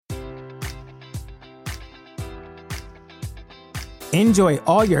Enjoy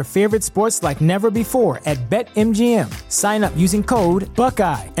all your favorite sports like never before at BetMGM. Sign up using code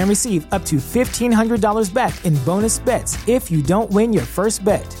Buckeye and receive up to $1,500 back in bonus bets if you don't win your first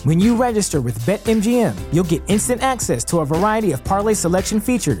bet. When you register with BetMGM, you'll get instant access to a variety of parlay selection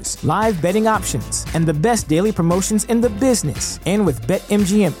features, live betting options, and the best daily promotions in the business. And with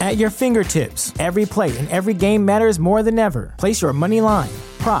BetMGM at your fingertips, every play and every game matters more than ever. Place your money line,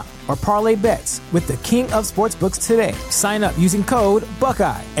 prop, or parlay bets with the king of sportsbooks today. Sign up using code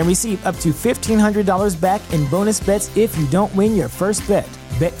Buckeye and receive up to $1,500 back in bonus bets if you don't win your first bet.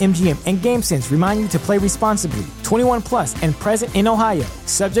 BetMGM and GameSense remind you to play responsibly. 21 plus and present in Ohio,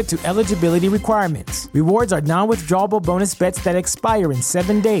 subject to eligibility requirements. Rewards are non-withdrawable bonus bets that expire in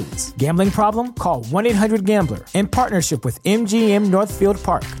 7 days. Gambling problem? Call 1-800-GAMBLER. In partnership with MGM Northfield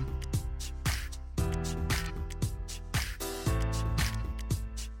Park.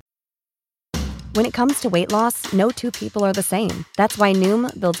 When it comes to weight loss, no two people are the same. That's why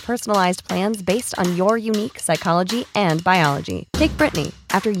Noom builds personalized plans based on your unique psychology and biology. Take Brittany.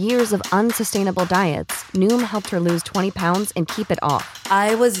 After years of unsustainable diets, Noom helped her lose 20 pounds and keep it off.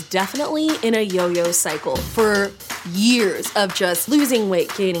 I was definitely in a yo-yo cycle for years of just losing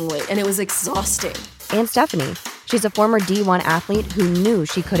weight, gaining weight, and it was exhausting. And Stephanie. She's a former D1 athlete who knew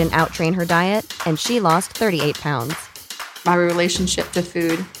she couldn't outtrain her diet, and she lost 38 pounds. My relationship to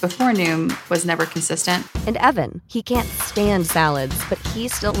food before Noom was never consistent. And Evan, he can't stand salads, but he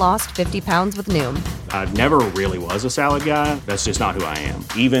still lost 50 pounds with Noom. I never really was a salad guy. That's just not who I am.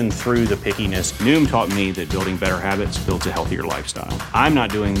 Even through the pickiness, Noom taught me that building better habits builds a healthier lifestyle. I'm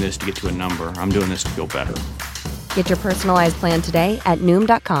not doing this to get to a number. I'm doing this to feel better. Get your personalized plan today at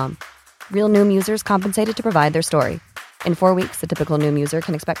Noom.com. Real Noom users compensated to provide their story. In 4 weeks, the typical Noom user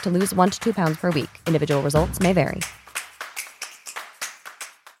can expect to lose 1 to 2 pounds per week. Individual results may vary.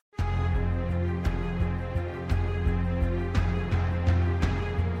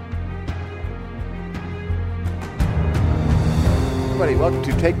 Welcome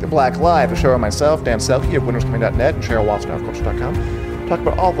to Take the Black Live, a show on myself, Dan Selke of winterscoming.net and Cheryl Watson of Culture.com. Talk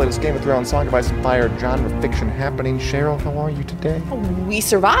about all the latest Game of Thrones, Song of Ice and Fire, genre fiction happening. Cheryl, how are you today? We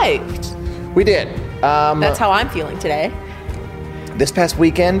survived. We did. That's how I'm feeling today. This past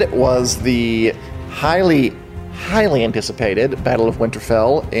weekend was the highly anticipated Battle of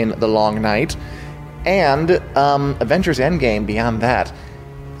Winterfell in the Long Night, and Avengers Endgame beyond that.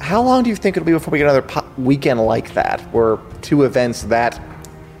 How long do you think it'll be before we get another weekend like that, where two events that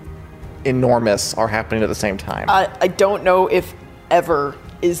enormous are happening at the same time? I don't know if ever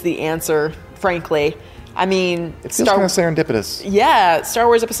is the answer, frankly. I mean, it feels kind of serendipitous. Yeah, Star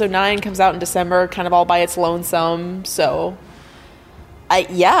Wars Episode 9 comes out in December, kind of all by its lonesome. So,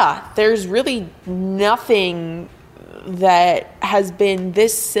 there's really nothing that has been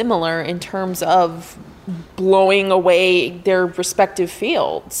this similar in terms of blowing away their respective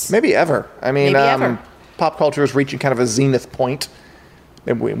fields. Maybe ever. I mean, ever. Pop culture is reaching kind of a zenith point.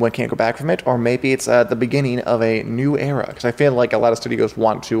 Maybe we can't go back from it, or maybe it's the beginning of a new era. Because I feel like a lot of studios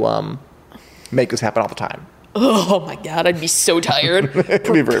want to make this happen all the time. Oh my God, I'd be so tired.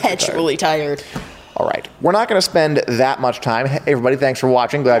 Perpetually tired. All right, we're not going to spend that much time. Hey, everybody, thanks for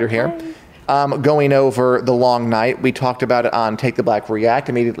watching. Glad you're here. Going over The Long Night, we talked about it on Take the Black React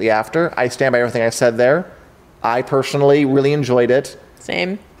immediately after. I stand by everything I said there. I personally really enjoyed it.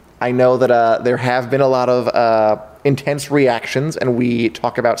 Same. I know that there have been a lot of intense reactions, and we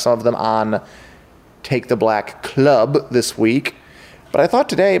talk about some of them on Take the Black Club this week. But I thought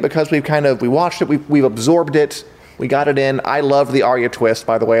today, because we watched it, we've absorbed it, we got it in. I loved the Arya twist,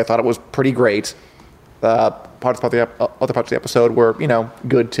 by the way. I thought it was pretty great. Other parts of the episode were,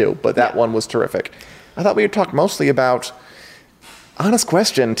 good too, but that one was terrific. I thought we would talk mostly about, honest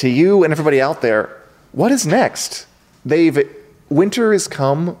question to you and everybody out there, what is next? Winter has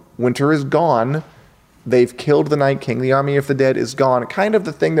come, winter is gone, they've killed the Night King, the army of the dead is gone, kind of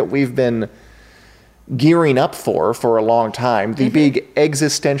the thing that we've been gearing up for a long time. The big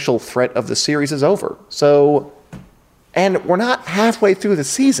existential threat of the series is over. So, and we're not halfway through the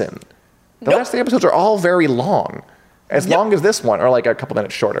season. The rest of the episodes are all very long. As long as this one, or like a couple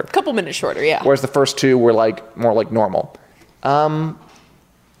minutes shorter. Yeah. Whereas the first two were more like normal.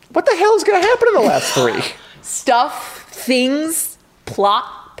 What the hell is going to happen in the last three? Stuff, things,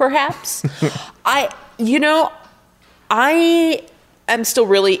 plot, perhaps. I am still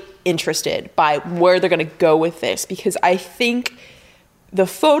really interested by where they're going to go with this, because I think the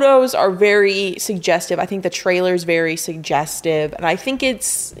photos are very suggestive. I think the trailer's very suggestive, and I think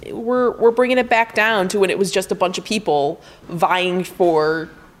we're bringing it back down to when it was just a bunch of people vying for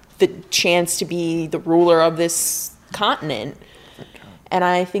the chance to be the ruler of this continent. And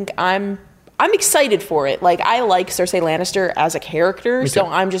I think I'm I'm excited for it. Like, I like Cersei Lannister as a character, so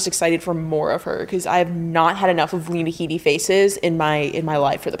I'm just excited for more of her because I have not had enough of Lena Headey faces in my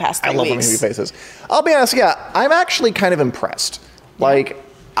life for the past 3 weeks. I love Lena Headey faces. I'll be honest, I'm actually kind of impressed. Like,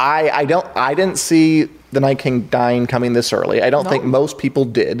 I didn't see the Night King dying coming this early. I don't think most people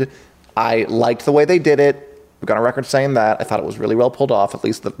did. I liked the way they did it. We've got a record saying that. I thought it was really well pulled off, at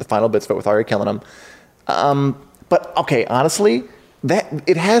least the final bits of it with Arya killing him. But, okay, honestly,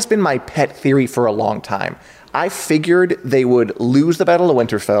 it has been my pet theory for a long time. I figured they would lose the Battle of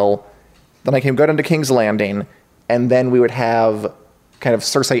Winterfell, then I came go down to King's Landing, and then we would have kind of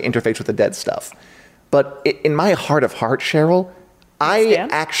Cersei interface with the dead stuff. But in my heart of hearts, Cheryl, I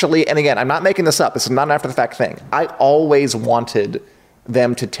actually, and again, I'm not making this up. This is not an after-the-fact thing. I always wanted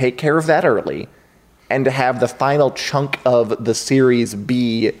them to take care of that early and to have the final chunk of the series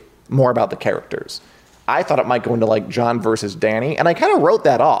be more about the characters. I thought it might go into, like, Jon versus Dany, and I kind of wrote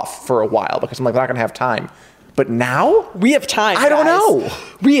that off for a while because I'm like, we're not going to have time. But now? We have time, I don't know.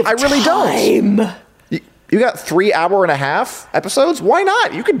 I really don't. You got 3 hour-and-a-half episodes? Why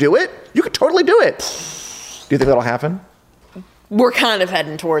not? You could do it. You could totally do it. Do you think that'll happen? We're kind of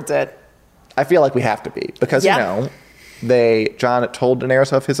heading towards it. I feel like we have to be because, you know, Jon told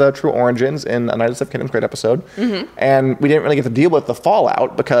Daenerys of his true origins in a Night of the Seven Kingdoms great episode, and we didn't really get to deal with the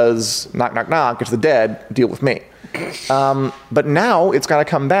fallout because knock, knock, knock, it's the dead, deal with me. But now it's got to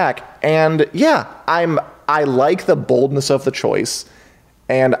come back, and I like the boldness of the choice,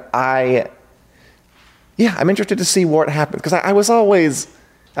 and I'm interested to see what happens because I was always.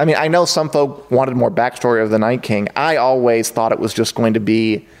 I mean, I know some folk wanted more backstory of the Night King. I always thought it was just going to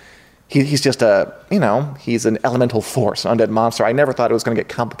be, he's just he's an elemental force, an undead monster. I never thought it was going to get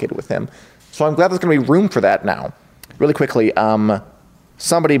complicated with him. So I'm glad there's going to be room for that now. Really quickly,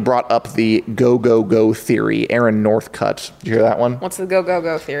 somebody brought up the go, go, go theory. Aaron Northcutt. Did you hear that one? What's the go, go,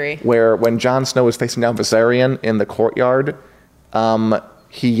 go theory? Where when Jon Snow is facing down Viserion in the courtyard,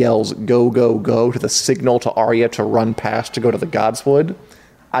 he yells, go, go, go, to the signal to Arya to run past to go to the Godswood.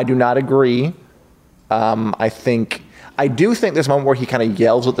 I do not agree. I do think there's a moment where he kind of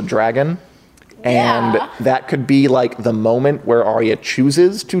yells at the dragon, and that could be like the moment where Arya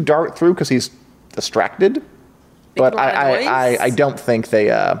chooses to dart through because he's distracted. But I don't think they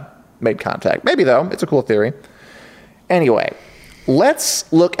made contact. Maybe, though. It's a cool theory. Anyway, let's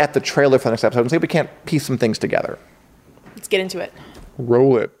look at the trailer for the next episode and see if we can't piece some things together. Let's get into it.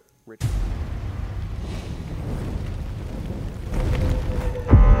 Roll it.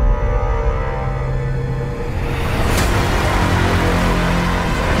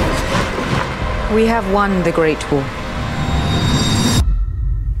 We have won the Great War.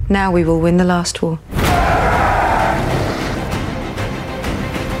 Now we will win the last war.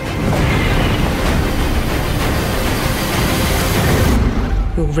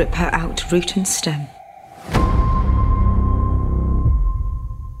 We'll rip her out root and stem.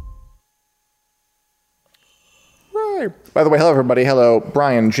 By the way, hello everybody. Hello,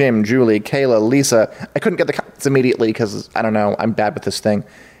 Brian, Jim, Julie, Kayla, Lisa. I couldn't get the comments immediately because, I don't know, I'm bad with this thing.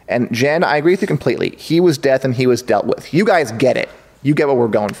 And Jen, I agree with you completely. He was death and he was dealt with. You guys get it. You get what we're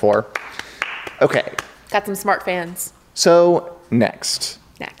going for. Okay. Got some smart fans. So, next.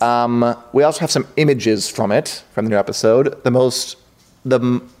 We also have some images from it, from the new episode.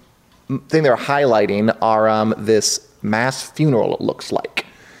 The thing they're highlighting are this mass funeral, it looks like.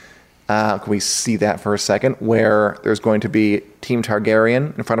 Can we see that for a second? Where there's going to be Team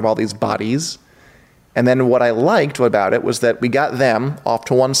Targaryen in front of all these bodies. And then what I liked about it was that we got them off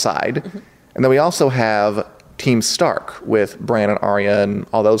to one side, and then we also have Team Stark with Bran and Arya and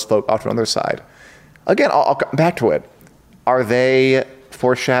all those folk off to another side. Again, I'll come back to it. Are they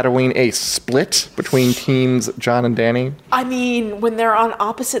foreshadowing a split between teams Jon and Dany? I mean, when they're on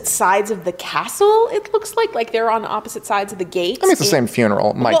opposite sides of the castle, it looks like they're on opposite sides of the gates. I mean, it's the same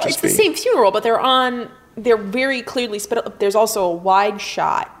funeral. It's the same funeral, but they're very clearly split up. There's also a wide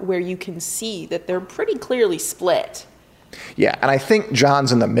shot where you can see that they're pretty clearly split. Yeah, and I think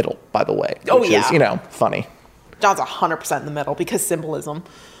Jon's in the middle, by the way. Which is, funny. Jon's 100% in the middle because symbolism.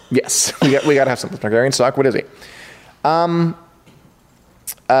 Yes, we got to have some Targaryen stock. What is he?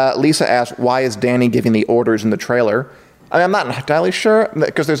 Lisa asked, why is Dany giving the orders in the trailer? I mean, I'm not entirely sure,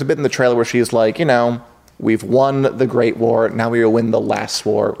 because there's a bit in the trailer where she's like, we've won the Great War, now we will win the last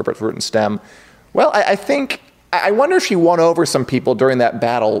war, root and stem. Well, I wonder if she won over some people during that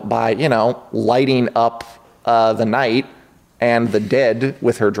battle by, lighting up the night and the dead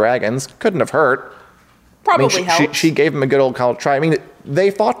with her dragons. Couldn't have hurt. Probably helped. She gave them a good old college try. I mean,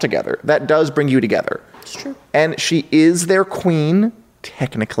 they fought together. That does bring you together. It's true. And she is their queen,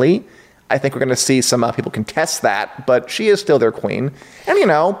 technically. I think we're going to see some people contest that, but she is still their queen. And, you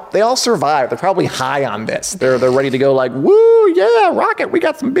know, they all survived. They're probably high on this. They're ready to go like, woo, yeah, rock it, we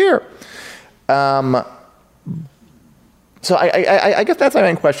got some beer. So I guess that's my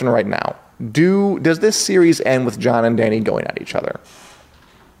main question right now. Does this series end with Jon and Dany going at each other?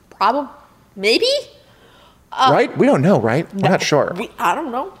 Probably. Maybe? Right? We don't know, right? We're not sure. I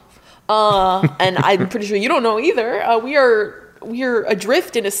don't know. And I'm pretty sure you don't know either. We are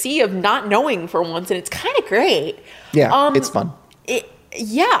adrift in a sea of not knowing for once, and it's kind of great. Yeah, it's fun.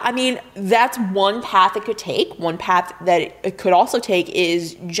 I mean, that's one path it could take. One path that it could also take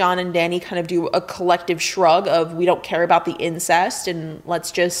is Jon and Dany kind of do a collective shrug of, we don't care about the incest and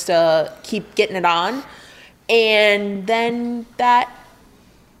let's just keep getting it on. And then that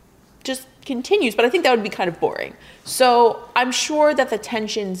just continues. But I think that would be kind of boring. So I'm sure that the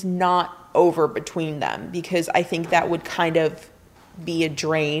tension's not over between them, because I think that would kind of be a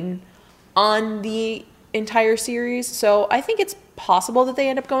drain on the entire series. So I think it's possible that they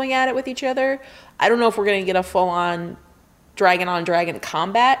end up going at it with each other. I don't know if we're going to get a full-on dragon on dragon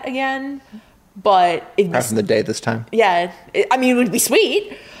combat again, but perhaps in the day this time. Yeah, I mean, it would be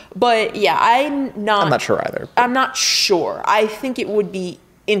sweet, but yeah, I'm not sure either. I'm not sure. I think it would be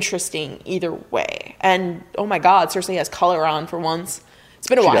interesting either way. And oh my God, Cersei has color on for once. It's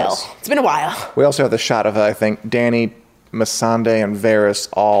been a while. It's been a while. We also have the shot of, I think, Dany, Missandei, and Varys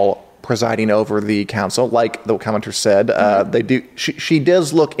all presiding over the council, like the commenter said. They do. She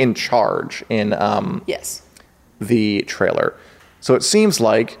does look in charge in yes, the trailer. So it seems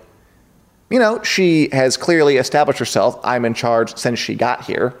like, you know, she has clearly established herself. I'm in charge since she got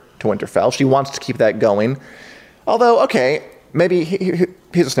here to Winterfell. She wants to keep that going. Although, okay, maybe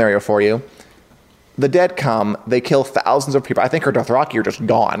here's a scenario for you. The dead come, they kill thousands of people. I think her Dothraki are just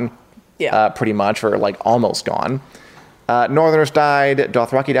gone, pretty much, or like almost gone. Northerners died,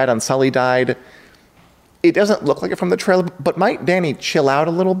 Dothraki died, Unsullied died. It doesn't look like it from the trailer, but might Dany chill out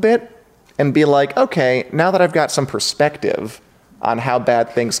a little bit and be like, okay, now that I've got some perspective on how bad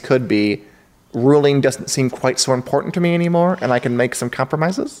things could be, ruling doesn't seem quite so important to me anymore, and I can make some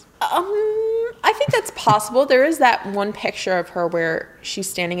compromises? I think that's possible. There is that one picture of her where she's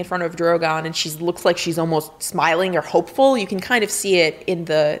standing in front of Drogon and she looks like she's almost smiling or hopeful. You can kind of see it in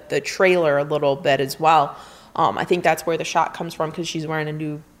the trailer a little bit as well. I think that's where the shot comes from, because she's wearing a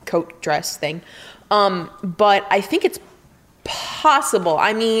new coat dress thing. But I think it's possible.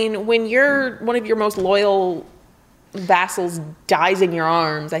 I mean, when one of your most loyal vassals dies in your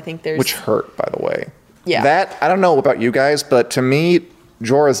arms, I think there's... Which hurt, by the way. Yeah. That, I don't know about you guys, but to me,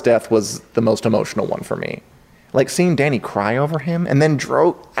 Jorah's death was the most emotional one for me. Like, seeing Dany cry over him, and then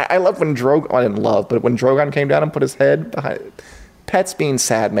I love when Drogon... I didn't love, but when Drogon came down and put his head behind... Pets being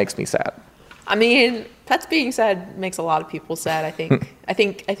sad makes me sad. I mean, pets being sad makes a lot of people sad, I think. I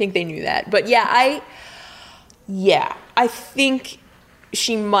think they knew that. But yeah, I think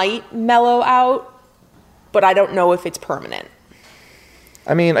she might mellow out, but I don't know if it's permanent.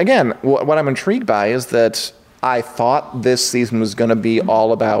 I mean, again, what I'm intrigued by is that I thought this season was going to be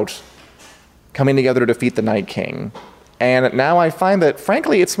all about coming together to defeat the Night King. And now I find that,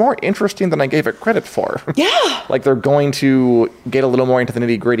 frankly, it's more interesting than I gave it credit for. Yeah. Like, they're going to get a little more into the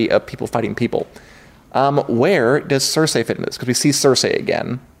nitty-gritty of people fighting people. Where does Cersei fit in this? Because we see Cersei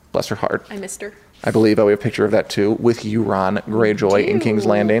again. Bless her heart. I missed her. I believe we have a picture of that, too, with Euron Greyjoy in King's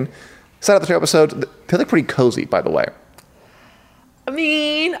Landing. Set up the 2 episodes. They look pretty cozy, by the way. I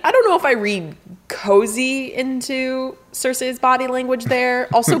mean, I don't know if I read cozy into Cersei's body language there.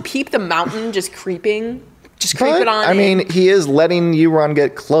 Also, peep the mountain just creeping. Just creep it on. I mean, he is letting Euron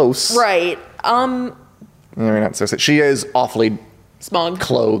get close. Right. Not Cersei. She is awfully smug.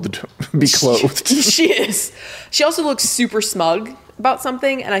 Beclothed. She is. She also looks super smug about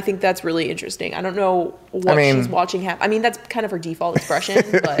something, and I think that's really interesting. I don't know what she's watching happen. I mean, that's kind of her default expression.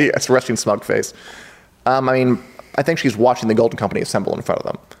 But yeah, it's resting smug face. I think she's watching the Golden Company assemble in front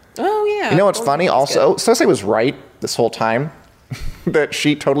of them. Oh, yeah. You know what's funny? Also, Cersei was right this whole time. That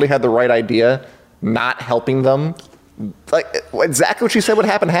she totally had the right idea, not helping them. Like, exactly what she said would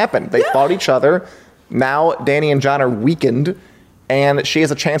happen happened. They fought each other. Now Dany and Jon are weakened, and she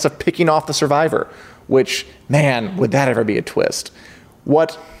has a chance of picking off the survivor. Which, man, would that ever be a twist?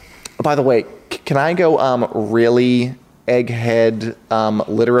 By the way, can I go really egghead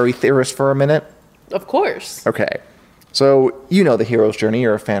literary theorist for a minute? Of course. Okay. So, you know the hero's journey.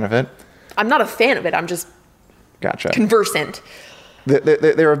 You're a fan of it. I'm not a fan of it. I'm just conversant.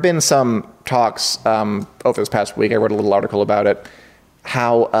 There have been some talks over this past week. I wrote a little article about it.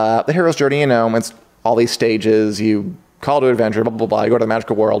 How the hero's journey, it's all these stages. You call to adventure, blah, blah, blah. You go to the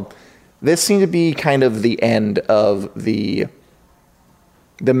magical world. This seemed to be kind of the end of the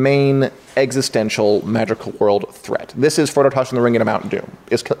the main existential magical world threat. This is Frodo touching the ring in a Mountain Doom,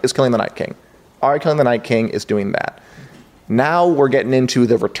 is killing the Night King. Arya killing the Night King is doing that. Now we're getting into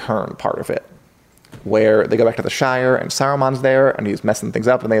the return part of it, where they go back to the Shire and Saruman's there and he's messing things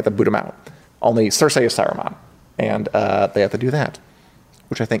up and they have to boot him out. Only Cersei is Saruman, and they have to do that,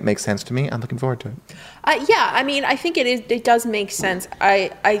 which I think makes sense to me. I'm looking forward to it. Yeah, I mean, I think it does make sense.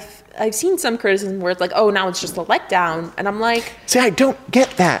 I've seen some criticism where it's like, oh, now it's just a letdown, and I'm like, see, I don't get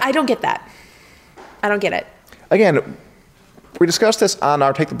that. I don't get that. I don't get it. Again, we discussed this on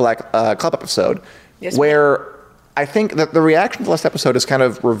our Take the Black Club episode, Yes, where I think that the reaction to the last episode has kind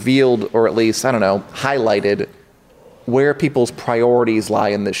of revealed, or at least, I don't know, highlighted where people's priorities lie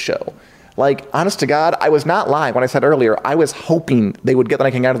in this show. Like, honest to God, I was not lying when I said earlier, I was hoping they would get the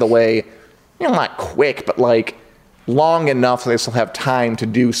Night King out of the way, not quick, but like long enough so they still have time to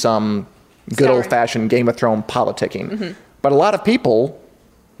do some good old-fashioned Game of Thrones politicking. Mm-hmm. But a lot of people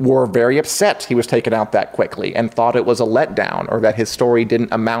were very upset he was taken out that quickly and thought it was a letdown or that his story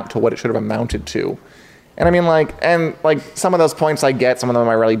didn't amount to what it should have amounted to. And I mean, some of those points I get, some of them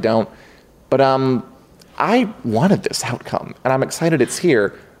I really don't. But I wanted this outcome, and I'm excited it's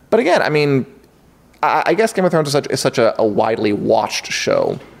here. But again, I mean, I guess Game of Thrones is such a widely watched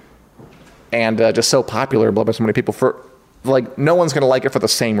show, and just so popular, beloved by so many people. For like, no one's gonna like it for the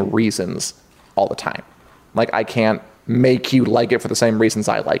same reasons all the time. Like, I can't make you like it for the same reasons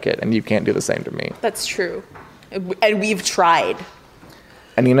I like it, and you can't do the same to me. That's true, and we've tried.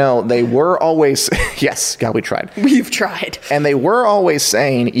 And they were always, yes, God, we tried. We've tried. And they were always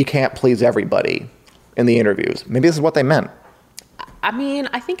saying you can't please everybody in the interviews. Maybe this is what they meant. I mean,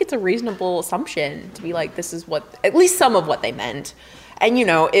 I think it's a reasonable assumption to be like, this is what, at least some of what they meant. And,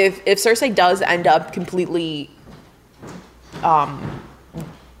 if Cersei does end up completely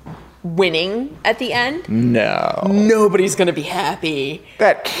winning at the end, no, nobody's going to be happy.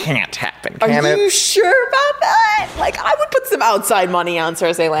 That can't happen, can it? Are you sure about that? Like, I would put some outside money on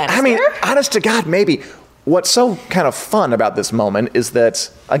Cersei Lannister. I mean, honest to God, maybe. What's so kind of fun about this moment is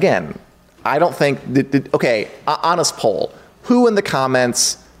that, again, I don't think, okay, honest poll. Who in the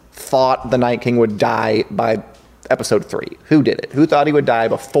comments thought the Night King would die by episode 3? Who did it? Who thought he would die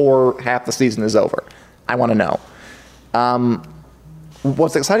before half the season is over? I want to know.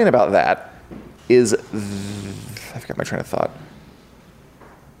 What's exciting about that is, I forgot my train of thought.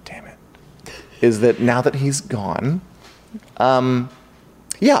 Damn it. Is that now that he's gone,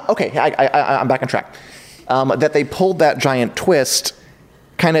 yeah, okay, I'm back on track. That they pulled that giant twist,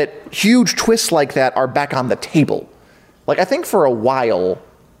 kind of huge twists like that are back on the table. Like, I think for a while,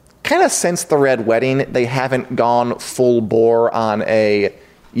 kind of since the Red Wedding, they haven't gone full bore on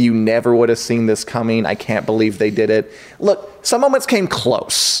you never would have seen this coming. I can't believe they did it. Look, some moments came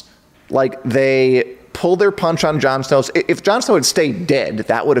close. Like, they pulled their punch on Jon Snow. If Jon Snow had stayed dead,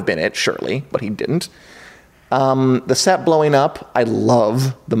 that would have been it, surely, but he didn't. The set blowing up, I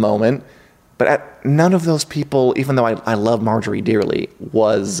love the moment. But none of those people, even though I love Marjorie dearly,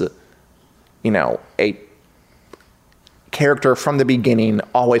 was, a character from the beginning,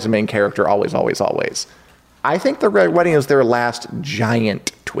 always a main character, always, always, always. I think the Red Wedding is their last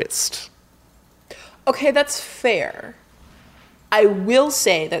giant twist. Okay, that's fair. I will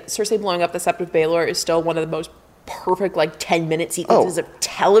say that Cersei blowing up the Sept of Baelor is still one of the most perfect, 10-minute sequences of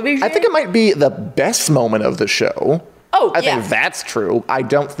television. I think it might be the best moment of the show. Oh, I think that's true. I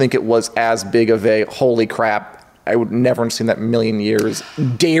don't think it was as big of a, holy crap, I would never have seen that in a million years,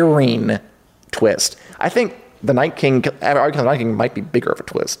 daring twist. I think the Night King, the Night King might be bigger of a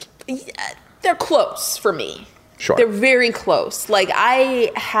twist. Yeah, they're close for me. Sure. They're very close.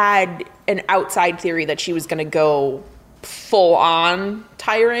 I had an outside theory that she was going to go full on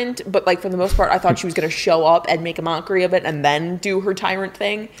tyrant, but for the most part, I thought she was going to show up and make a mockery of it and then do her tyrant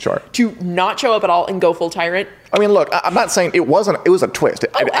thing. Sure. To not show up at all and go full tyrant. I mean, look, I'm not saying it was a twist.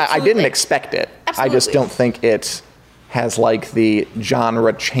 I didn't expect it. Absolutely. I just don't think it has the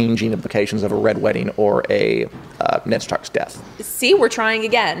genre-changing implications of a Red Wedding or a Ned Stark's death. See, we're trying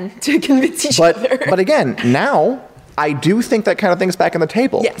again to convince each other. But again, now I do think that kind of thing's back on the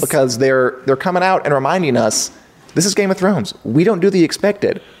table. Yes. Because they're coming out and reminding us, this is Game of Thrones. We don't do the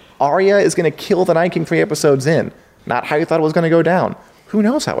expected. Arya is going to kill the Night King 3 episodes in. Not how you thought it was going to go down. Who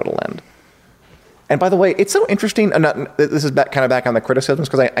knows how it'll end? And by the way, it's so interesting. This is kind of back on the criticisms,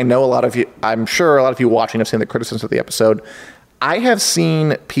 because I know a lot of you, I'm sure a lot of you watching have seen the criticisms of the episode. I have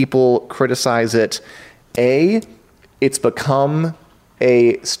seen people criticize it. A, it's become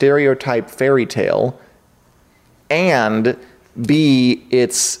a stereotype fairy tale. And B,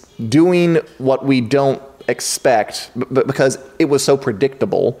 it's doing what we don't expect because it was so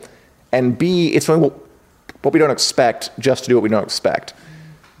predictable. And B, it's doing what we don't expect just to do what we don't expect.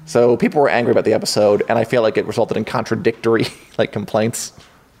 So people were angry about the episode, and I feel like it resulted in contradictory complaints.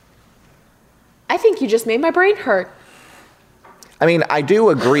 I think you just made my brain hurt. I mean, I do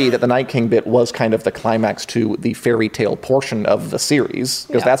agree that the Night King bit was kind of the climax to the fairy tale portion of the series,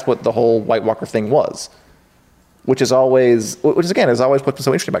 because that's what the whole White Walker thing was. Which is always what's been so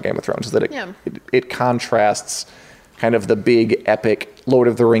interesting about Game of Thrones, is that it contrasts kind of the big, epic, Lord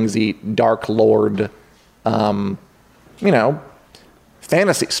of the Ringsy, Dark Lord,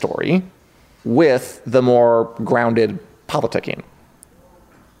 fantasy story with the more grounded politicking.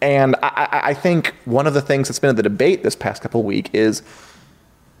 And I think one of the things that's been in the debate this past couple of weeks is,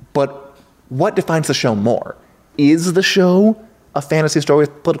 but what defines the show more? Is the show a fantasy story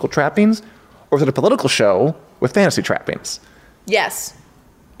with political trappings, or is it a political show with fantasy trappings? Yes.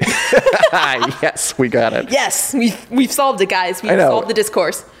 Yes, we got it. Yes, we've solved it, guys. We've solved the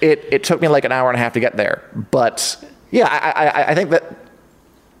discourse. It took me like an hour and a half to get there, but yeah, I think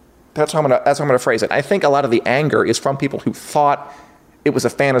that's how I'm gonna phrase it. I think a lot of the anger is from people who thought it was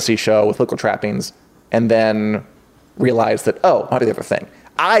a fantasy show with political trappings, and then realized that, not the other thing.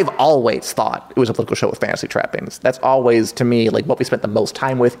 I've always thought it was a political show with fantasy trappings. That's always, to me, like what we spent the most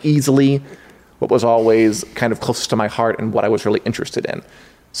time with, easily, what was always kind of closest to my heart and what I was really interested in.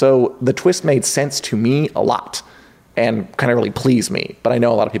 So the twist made sense to me a lot and kind of really pleased me, but I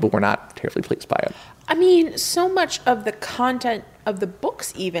know a lot of people were not terribly pleased by it. I mean, so much of the content of the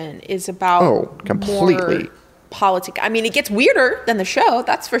books even is about completely more politics. I mean, it gets weirder than the show,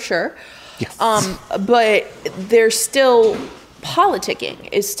 that's for sure. Yes. But there's still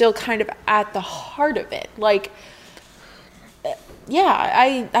politicking is still kind of at the heart of it. Like,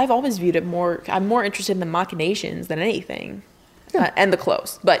 I've always viewed it more. I'm more interested in the machinations than anything, and the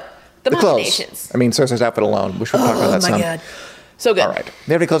clothes. But the machinations. Clothes. I mean, Cersei's outfit alone. We should talk about that some. Oh my God. So good. All right. Do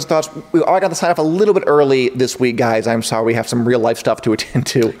you have any closing thoughts? I got to sign off a little bit early this week, guys. I'm sorry. We have some real life stuff to attend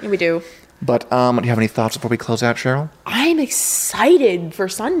to. Yeah, we do. But do you have any thoughts before we close out, Cheryl? I'm excited for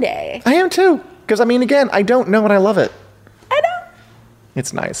Sunday. I am too. Because, I mean, again, I don't know and I love it. I know.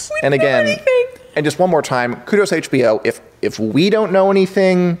 It's nice. We and don't again, know anything. And just one more time, kudos to HBO. If we don't know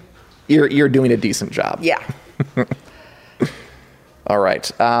anything, you're doing a decent job. Yeah. All right.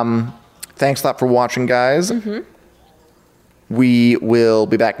 Thanks a lot for watching, guys. Mm-hmm. We will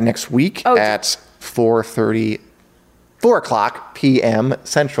be back next week at 4 o'clock p.m.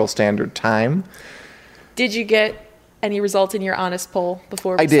 Central Standard Time. Did you get any results in your honest poll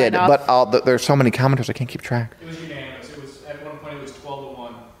before we I did, sign off? but there's so many commenters I can't keep track. It was unanimous. It was at one point it was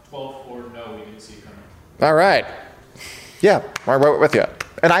 12-1, 12-4. No, we didn't see it coming. All right. Yeah, right with you.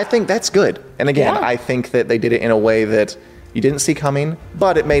 And I think that's good. And again, I think that they did it in a way that you didn't see coming,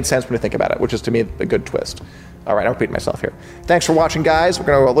 but it made sense when you think about it, which is to me a good twist. All right, I'm repeating myself here. Thanks for watching, guys. We're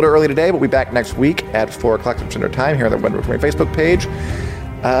going to go a little early today, but we'll be back next week at 4 o'clock Central Time here on the Wendell Recording Facebook page.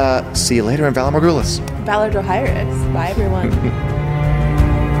 See you later, and Valar Morghulis. Valar Dohaeris. Bye, everyone.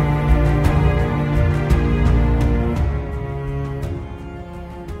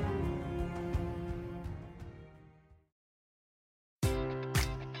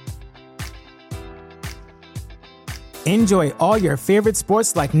 Enjoy all your favorite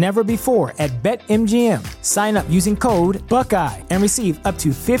sports like never before at BetMGM. Sign up using code Buckeye and receive up to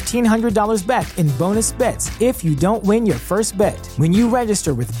 $1,500 back in bonus bets if you don't win your first bet. When you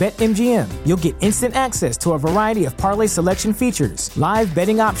register with BetMGM, you'll get instant access to a variety of parlay selection features, live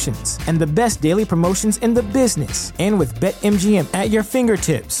betting options, and the best daily promotions in the business. And with BetMGM at your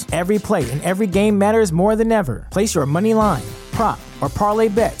fingertips, every play and every game matters more than ever. Place your money line, prop, or parlay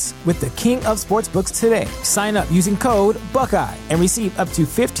bets with the king of sportsbooks today. Sign up using code Buckeye and receive up to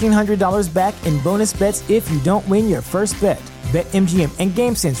 $1,500 back in bonus bets if you don't win your first bet. BetMGM and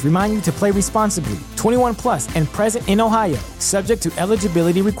GameSense remind you to play responsibly. 21 plus and present in Ohio, subject to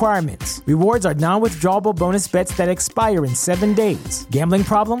eligibility requirements. Rewards are non-withdrawable bonus bets that expire in 7 days. Gambling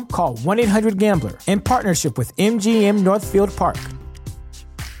problem? Call 1-800-GAMBLER in partnership with MGM Northfield Park.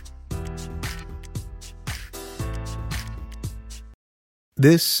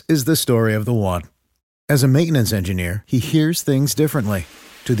 This is the story of the one. As a maintenance engineer, he hears things differently.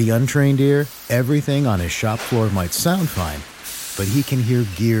 To the untrained ear, everything on his shop floor might sound fine, but he can hear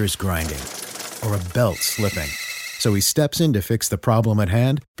gears grinding or a belt slipping. So he steps in to fix the problem at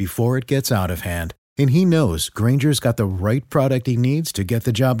hand before it gets out of hand. And he knows Grainger's got the right product he needs to get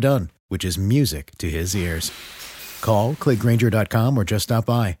the job done, which is music to his ears. Call, click Grainger.com, or just stop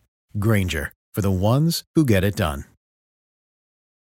by. Grainger, for the ones who get it done.